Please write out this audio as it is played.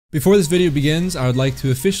Before this video begins, I would like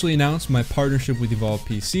to officially announce my partnership with Evolve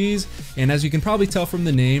PCs, and as you can probably tell from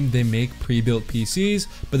the name, they make pre-built PCs,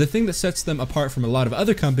 but the thing that sets them apart from a lot of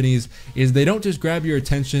other companies is they don't just grab your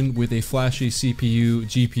attention with a flashy CPU,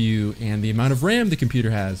 GPU, and the amount of RAM the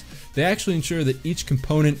computer has. They actually ensure that each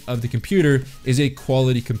component of the computer is a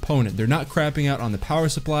quality component. They're not crapping out on the power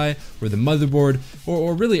supply or the motherboard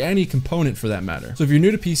or really any component for that matter. So if you're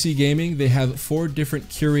new to PC gaming, they have 4 different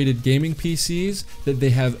curated gaming PCs that they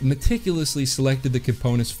have meticulously selected the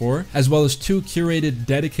components for, as well as 2 curated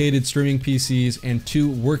dedicated streaming PCs and 2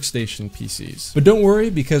 workstation PCs. But don't worry,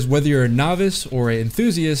 because whether you're a novice or an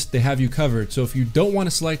enthusiast, they have you covered. So if you don't want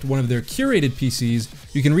to select one of their curated PCs,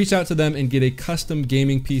 you can reach out to them and get a custom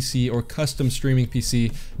gaming PC or custom streaming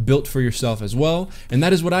PC built for yourself as well. And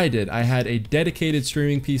that is what I did. I had a dedicated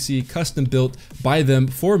streaming PC custom built by them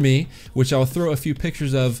for me, which I'll throw a few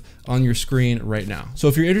pictures of on your screen right now. So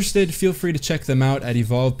if you're interested, feel free to check them out at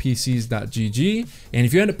evolvepcs.gg. And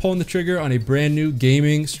if you end up pulling the trigger on a brand new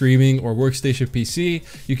gaming, streaming, or workstation PC,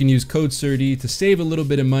 you can use code SIRD to save a little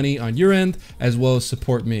bit of money on your end, as well as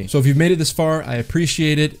support me. So if you've made it this far, I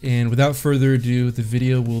appreciate it. And without further ado, the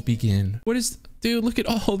video will begin. What is... Dude, look at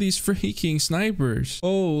all these freaking snipers.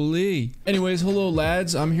 Holy. Anyways, hello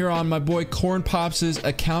lads. I'm here on my boy Corn Pops'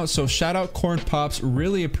 account. So shout out Corn Pops.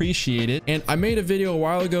 Really appreciate it. And I made a video a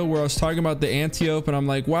while ago where I was talking about the Antiope, and I'm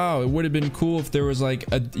like, wow, it would have been cool if there was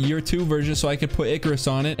like a year 2 version so I could put Icarus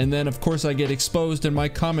on it. And then of course I get exposed in my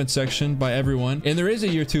comment section by everyone. And there is a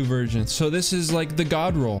year 2 version. So this is like the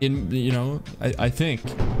God roll in, you know, I think.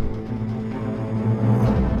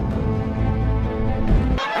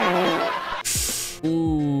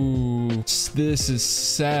 Ooh, this is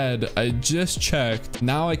sad. I just checked.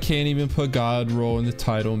 Now I can't even put God roll in the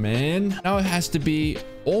title, man. Now it has to be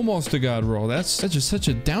almost a God roll. That's just such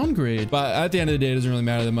a downgrade. But at the end of the day, it doesn't really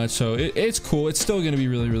matter that much. So it's cool. It's still going to be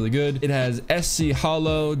really, really good. It has SC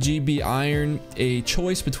hollow, GB iron, a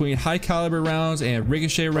choice between high caliber rounds and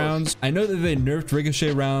ricochet rounds. I know that they nerfed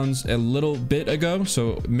ricochet rounds a little bit ago,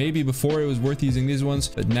 so maybe before it was worth using these ones,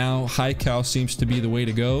 but now high cal seems to be the way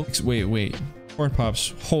to go. Wait. Corn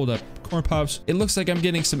Pops, hold up. Corn Pops, it looks like I'm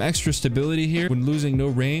getting some extra stability here when losing no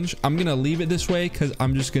range. I'm gonna leave it this way because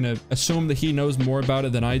I'm just gonna assume that he knows more about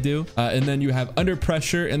it than I do. And then you have under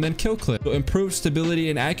pressure and then kill clip. So improved stability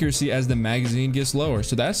and accuracy as the magazine gets lower.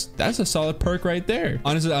 So that's a solid perk right there.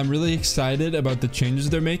 Honestly, I'm really excited about the changes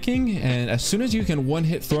they're making. And as soon as you can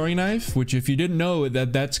one-hit throwing knife, which if you didn't know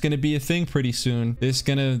that's gonna be a thing pretty soon, it's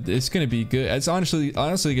gonna be good. It's honestly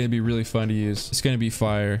gonna be really fun to use. It's gonna be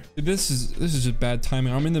fire. Dude, this is just bad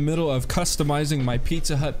timing. I'm in the middle of customizing my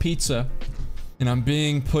Pizza Hut pizza, and I'm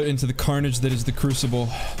being put into the carnage that is the Crucible.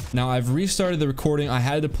 Now I've restarted the recording. I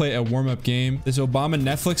had to play a warm-up game. This Obama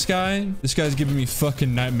Netflix guy, this guy's giving me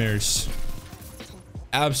fucking nightmares.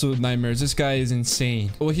 Absolute nightmares. This guy is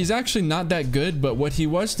insane. Well, he's actually not that good, but what he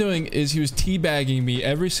was doing is he was teabagging me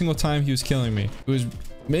every single time he was killing me. It was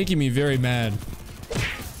making me very mad,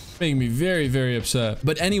 making me very, very upset.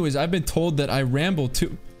 But anyways, I've been told that I ramble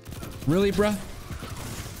too. Really, bruh?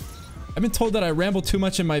 I've been told that I ramble too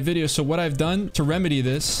much in my videos, so what I've done to remedy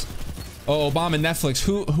this... Oh, Obama Netflix.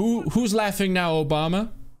 Who's laughing now, Obama?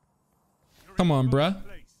 Come on, bruh.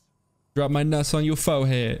 Drop my nuts on your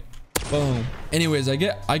forehead. Boom. Anyways, I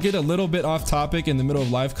get a little bit off topic in the middle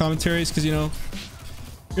of live commentaries because, you know,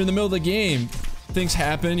 you're in the middle of the game. Things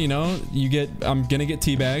happen, you know. I'm gonna get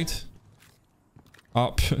teabagged.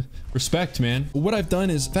 Oh, respect, man. What I've done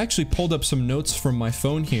is I've actually pulled up some notes from my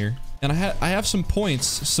phone here. And I have some points,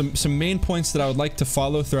 some main points that I would like to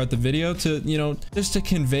follow throughout the video to, you know, just to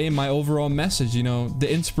convey my overall message, you know,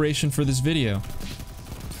 the inspiration for this video.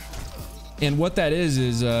 And what that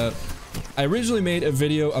is I originally made a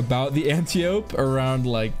video about the Antiope around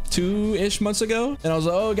like 2-ish months ago. And I was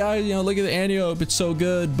like, oh guys, you know, look at the Antiope, it's so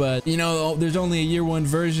good, but you know, there's only a year 1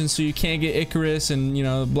 version, so you can't get Icarus and, you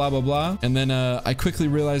know, blah, blah, blah. And then I quickly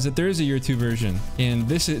realized that there is a year 2 version, and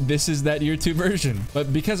this is that year 2 version.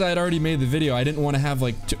 But because I had already made the video, I didn't want to have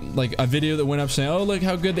like a video that went up saying, oh, look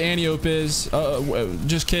how good the Antiope is.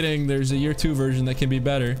 Just kidding. There's a year 2 version that can be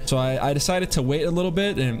better. So I decided to wait a little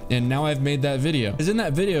bit, and now I've made that video. Because in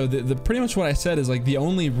that video, pretty much what I said is like the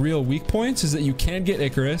only real weak points is that you can't get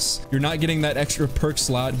Icarus. You're not getting that extra perk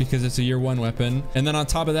slot because it's a year 1 weapon. And then on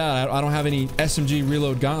top of that, I don't have any SMG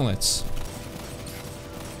reload gauntlets.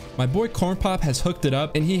 My boy Corn Pop has hooked it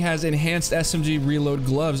up, and he has enhanced SMG reload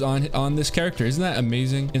gloves on this character. Isn't that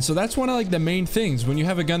amazing? And so that's one of like the main things. When you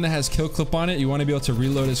have a gun that has kill clip on it, you want to be able to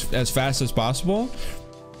reload as fast as possible.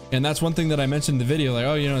 And that's one thing that I mentioned in the video, like,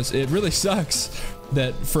 oh, you know, it really sucks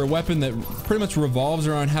that for a weapon that pretty much revolves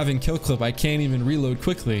around having kill clip, I can't even reload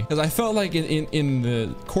quickly. Because I felt like in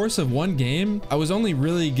the course of one game, I was only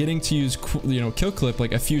really getting to use, you know, kill clip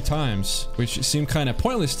like a few times, which seemed kind of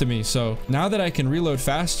pointless to me. So now that I can reload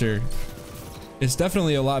faster, it's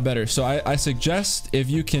definitely a lot better. So I suggest if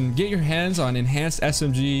you can get your hands on enhanced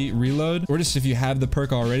SMG reload, or just if you have the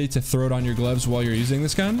perk already, to throw it on your gloves while you're using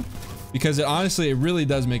this gun, because it really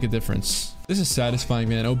does make a difference. This is satisfying,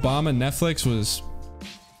 man. Obama Netflix was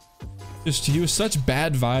just, he was such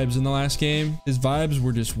bad vibes in the last game. His vibes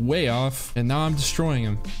were just way off, and now I'm destroying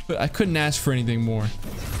him. But I couldn't ask for anything more.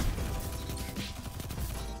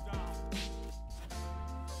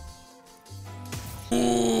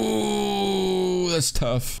 Ooh, that's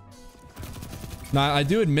tough. Now, I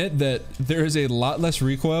do admit that there is a lot less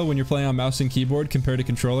recoil when you're playing on mouse and keyboard compared to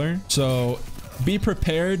controller. So be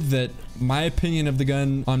prepared that my opinion of the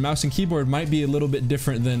gun on mouse and keyboard might be a little bit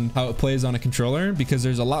different than how it plays on a controller, because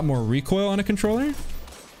there's a lot more recoil on a controller.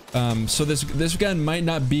 So this gun might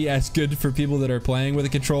not be as good for people that are playing with a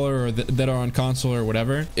controller or that are on console or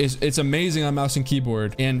whatever. It's amazing on mouse and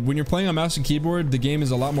keyboard. And when you're playing on mouse and keyboard, the game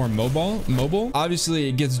is a lot more mobile. Obviously,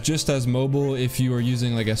 it gets just as mobile if you are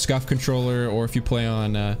using like a scuff controller, or if you play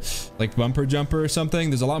on like bumper jumper or something.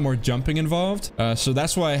 There's a lot more jumping involved. So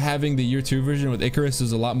that's why having the year 2 version with Icarus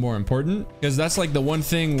is a lot more important, because that's like the one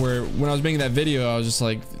thing where when I was making that video, I was just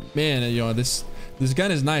like, man, you know, this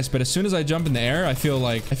gun is nice, but as soon as I jump in the air, I feel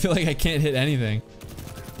like I can't hit anything.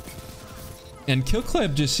 And kill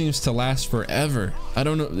clip just seems to last forever. I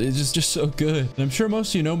don't know, it's just so good. And I'm sure most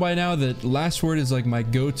of you know by now that last word is like my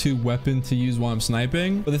go-to weapon to use while I'm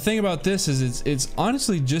sniping. But the thing about this is it's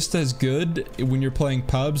honestly just as good when you're playing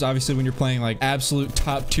pubs. Obviously, when you're playing like absolute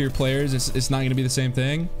top tier players, it's not going to be the same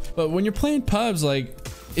thing. But when you're playing pubs, like,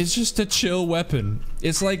 it's just a chill weapon.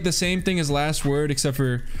 It's like the same thing as last word, except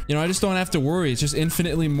for, you know, I just don't have to worry. It's just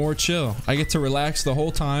infinitely more chill. I get to relax the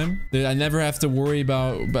whole time. I never have to worry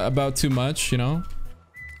about too much, you know?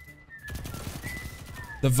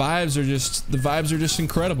 The vibes are just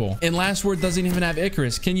incredible. And last word doesn't even have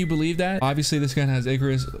Icarus. Can you believe that? Obviously, this gun has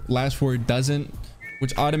Icarus. Last word doesn't,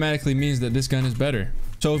 which automatically means that this gun is better.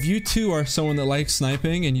 So if you too are someone that likes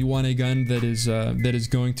sniping and you want a gun that is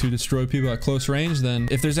going to destroy people at close range, then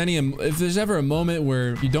if there's ever a moment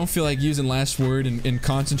where you don't feel like using last word and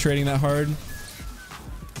concentrating that hard.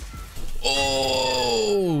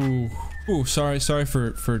 Oh, sorry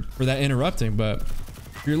for that interrupting, but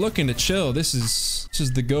if you're looking to chill, this is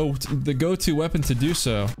the go-to weapon to do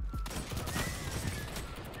so.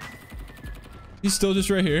 He's still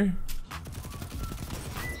just right here.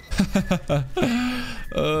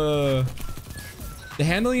 The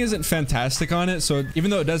handling isn't fantastic on it, so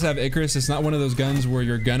even though it does have Icarus, it's not one of those guns where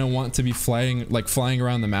you're gonna want to be flying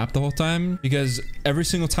around the map the whole time, because every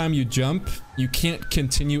single time you jump, you can't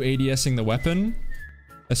continue ADSing the weapon.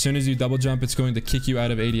 As soon as you double jump, it's going to kick you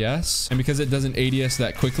out of ADS, and because it doesn't ADS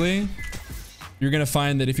that quickly, you're gonna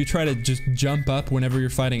find that if you try to just jump up whenever you're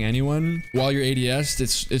fighting anyone while you're ADS'd,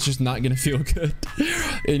 it's just not gonna feel good.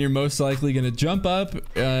 And you're most likely gonna jump up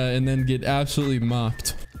and then get absolutely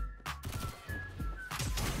mopped.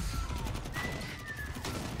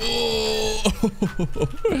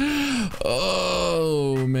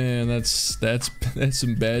 Oh man, that's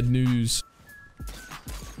some bad news.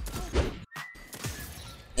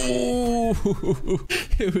 Oh,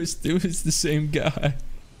 it was the same guy.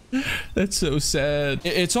 That's so sad.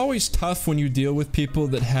 It's always tough when you deal with people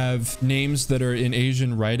that have names that are in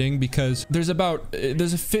Asian writing, because there's a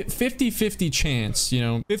 50-50 chance, you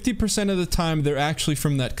know, 50% of the time they're actually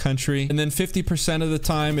from that country, and then 50% of the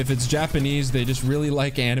time, if it's Japanese, they just really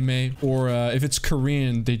like anime, or if it's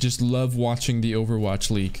Korean, they just love watching the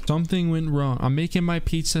Overwatch League. Something went wrong. I'm making my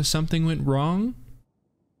pizza. Something went wrong?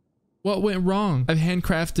 What went wrong? I've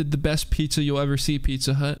handcrafted the best pizza you'll ever see,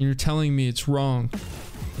 Pizza Hut, and you're telling me it's wrong.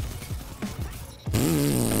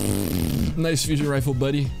 Nice fusion rifle,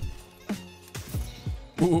 buddy.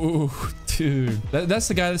 Ooh, dude. That's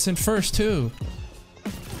the guy that's in first, too.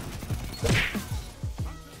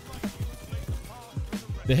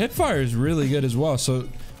 The hipfire is really good as well. So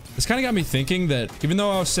this kind of got me thinking that even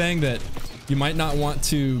though I was saying that you might not want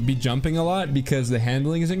to be jumping a lot because the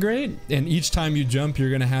handling isn't great, and each time you jump, you're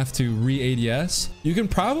going to have to re-ADS, you can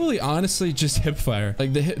probably honestly just hipfire.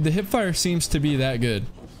 Like the hipfire seems to be that good.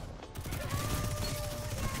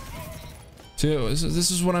 So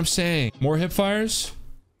this is what I'm saying. More hip fires.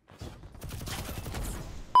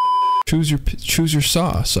 Choose your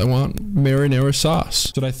sauce. I want marinara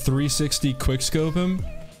sauce. Should I 360 quick scope him?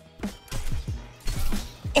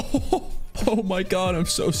 Oh my god, I'm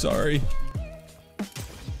so sorry.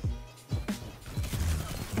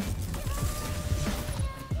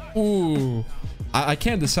 Ooh, I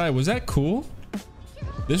can't decide. Was that cool?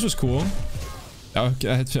 This was cool.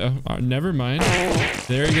 Okay, never mind.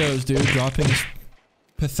 There he goes, dude, dropping his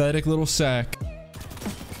pathetic little sack.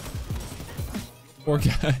 Poor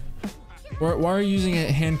guy. Why are you using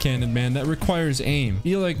a hand cannon, man? That requires aim.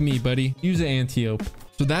 Be like me, buddy. Use an Antiope.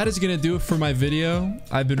 So that is gonna do it for my video.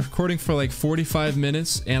 I've been recording for like 45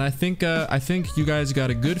 minutes, and I think you guys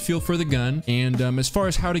got a good feel for the gun. And as far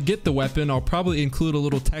as how to get the weapon, I'll probably include a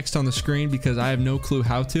little text on the screen because I have no clue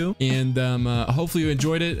how to. And hopefully you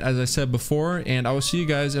enjoyed it, as I said before, and I will see you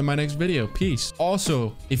guys in my next video. Peace.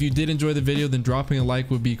 Also, if you did enjoy the video, then dropping a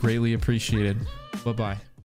like would be greatly appreciated. Bye-bye.